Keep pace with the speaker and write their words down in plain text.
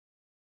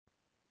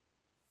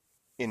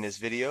In this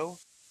video,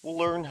 we'll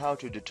learn how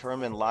to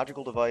determine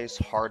logical device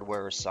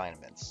hardware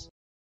assignments.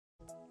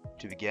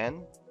 To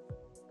begin,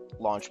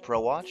 launch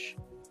ProWatch,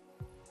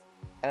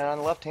 and on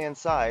the left-hand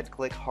side,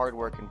 click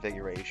Hardware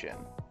Configuration.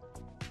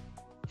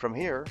 From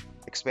here,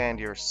 expand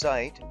your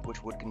site,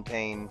 which would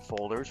contain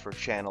folders for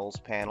channels,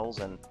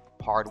 panels, and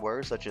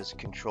hardware such as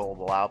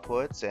controllable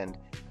outputs and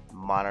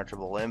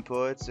monitorable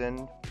inputs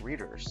and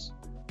readers.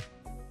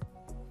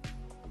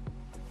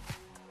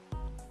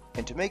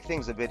 And to make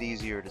things a bit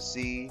easier to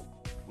see,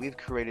 we've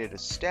created a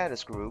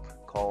status group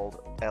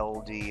called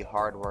LD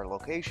Hardware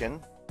Location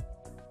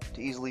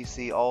to easily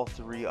see all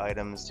three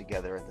items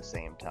together at the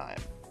same time.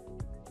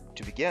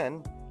 To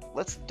begin,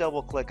 let's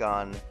double-click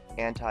on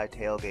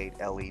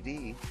Anti-Tailgate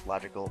LED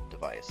Logical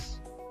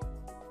Device.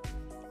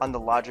 On the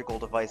Logical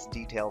Device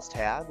Details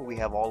tab, we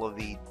have all of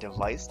the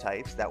device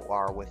types that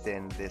are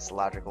within this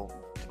logical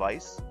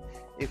device.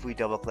 If we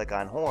double-click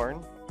on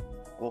Horn,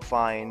 we'll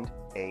find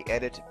a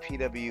Edit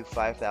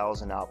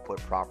PW5000 Output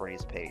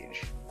Properties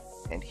page.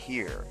 And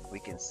here we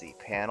can see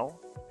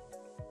Panel,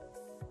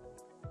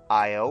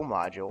 I/O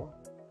Module,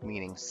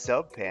 meaning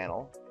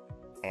Subpanel,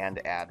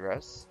 and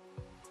Address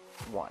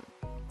 1.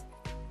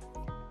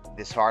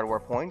 This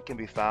hardware point can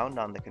be found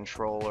on the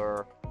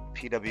controller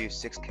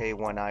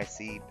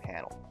PW6K1IC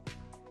panel.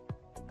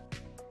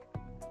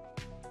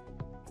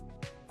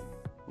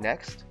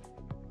 Next,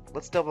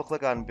 let's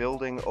double-click on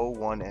Building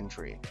 01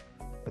 entry.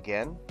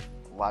 Again,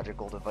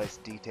 Logical Device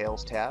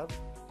Details tab,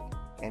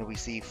 and we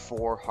see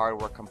 4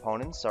 hardware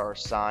components are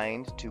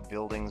assigned to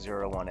Building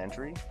 01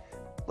 entry.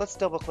 Let's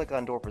double-click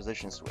on Door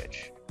Position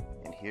Switch,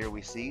 and here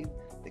we see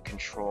the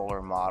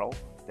controller model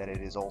that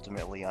it is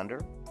ultimately under,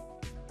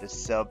 the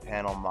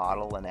sub-panel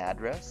model and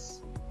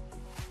address,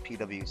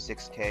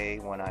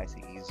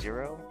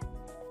 PW6K1ICE0,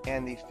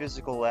 and the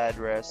physical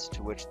address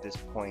to which this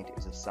point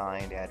is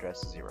assigned,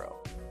 address 0.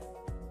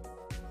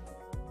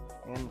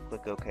 And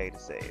click OK to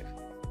save.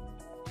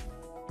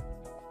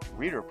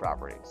 Reader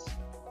Properties.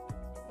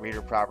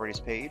 Reader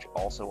Properties page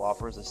also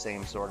offers the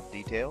same sort of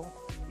detail,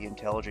 the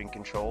intelligent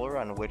controller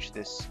on which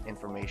this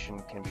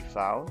information can be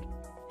found,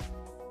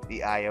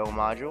 the I/O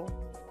module,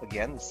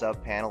 again the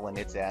sub-panel and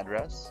its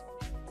address,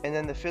 and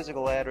then the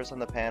physical address on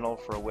the panel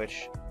for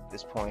which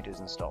this point is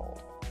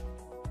installed.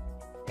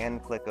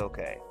 And click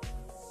OK.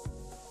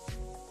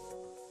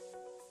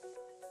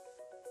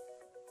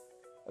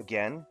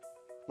 Again,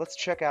 let's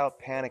check out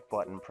Panic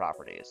Button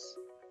Properties.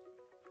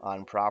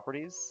 On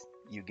Properties,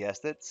 you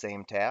guessed it,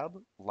 same tab,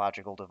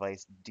 Logical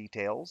Device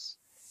Details,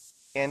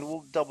 and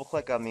we'll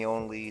double-click on the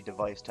only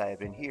device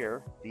type in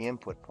here, the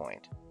input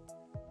point.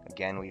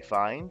 Again, we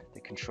find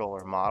the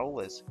controller model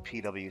is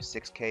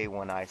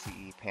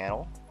PW6K1ICE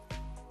panel.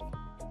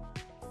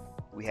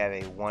 We have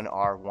a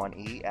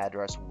 1R1E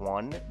address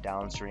 1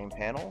 downstream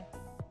panel,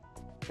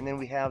 and then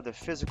we have the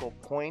physical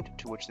point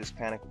to which this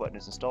panic button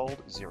is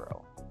installed,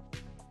 0.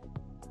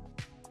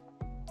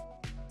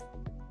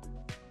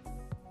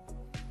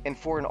 And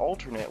for an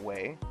alternate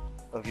way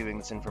of viewing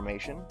this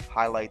information,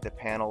 highlight the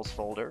Panels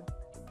folder,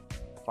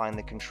 find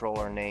the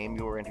controller name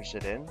you are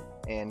interested in,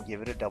 and give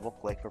it a double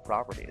click for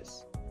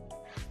Properties.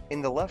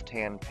 In the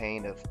left-hand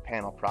pane of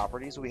Panel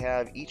Properties, we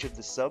have each of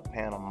the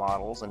sub-panel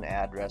models and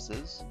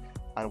addresses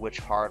on which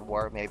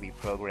hardware may be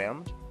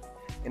programmed,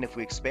 and if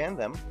we expand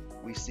them,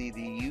 we see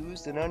the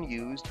used and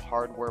unused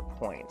hardware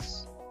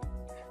points.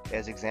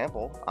 As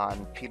example,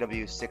 on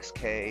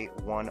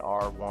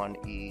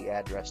PW6K1R1E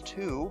address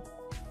 2,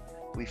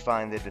 we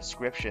find the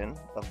description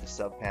of the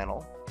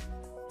subpanel,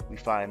 we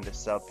find the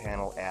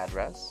subpanel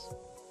address,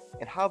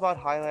 and how about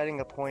highlighting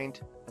a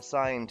point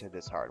assigned to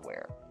this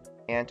hardware?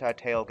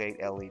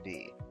 Anti-tailgate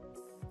LED.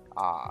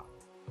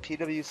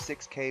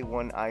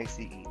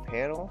 PW6K1ICE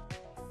panel,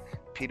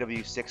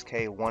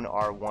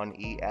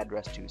 PW6K1R1E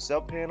address 2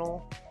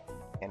 subpanel,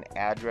 and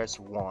address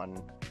 1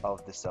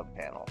 of the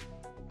subpanel.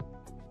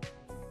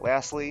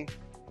 Lastly,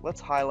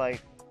 let's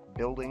highlight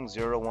Building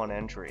 01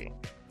 entry.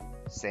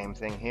 Same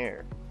thing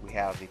here. We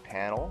have the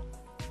panel,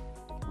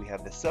 we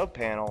have the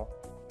subpanel,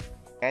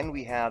 and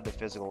we have the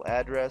physical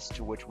address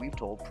to which we've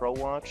told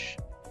ProWatch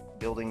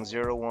Building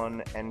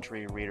 01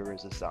 entry reader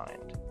is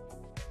assigned.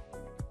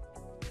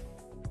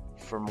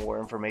 For more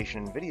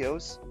information and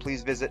videos,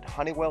 please visit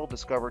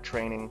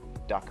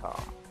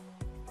HoneywellDiscoverTraining.com.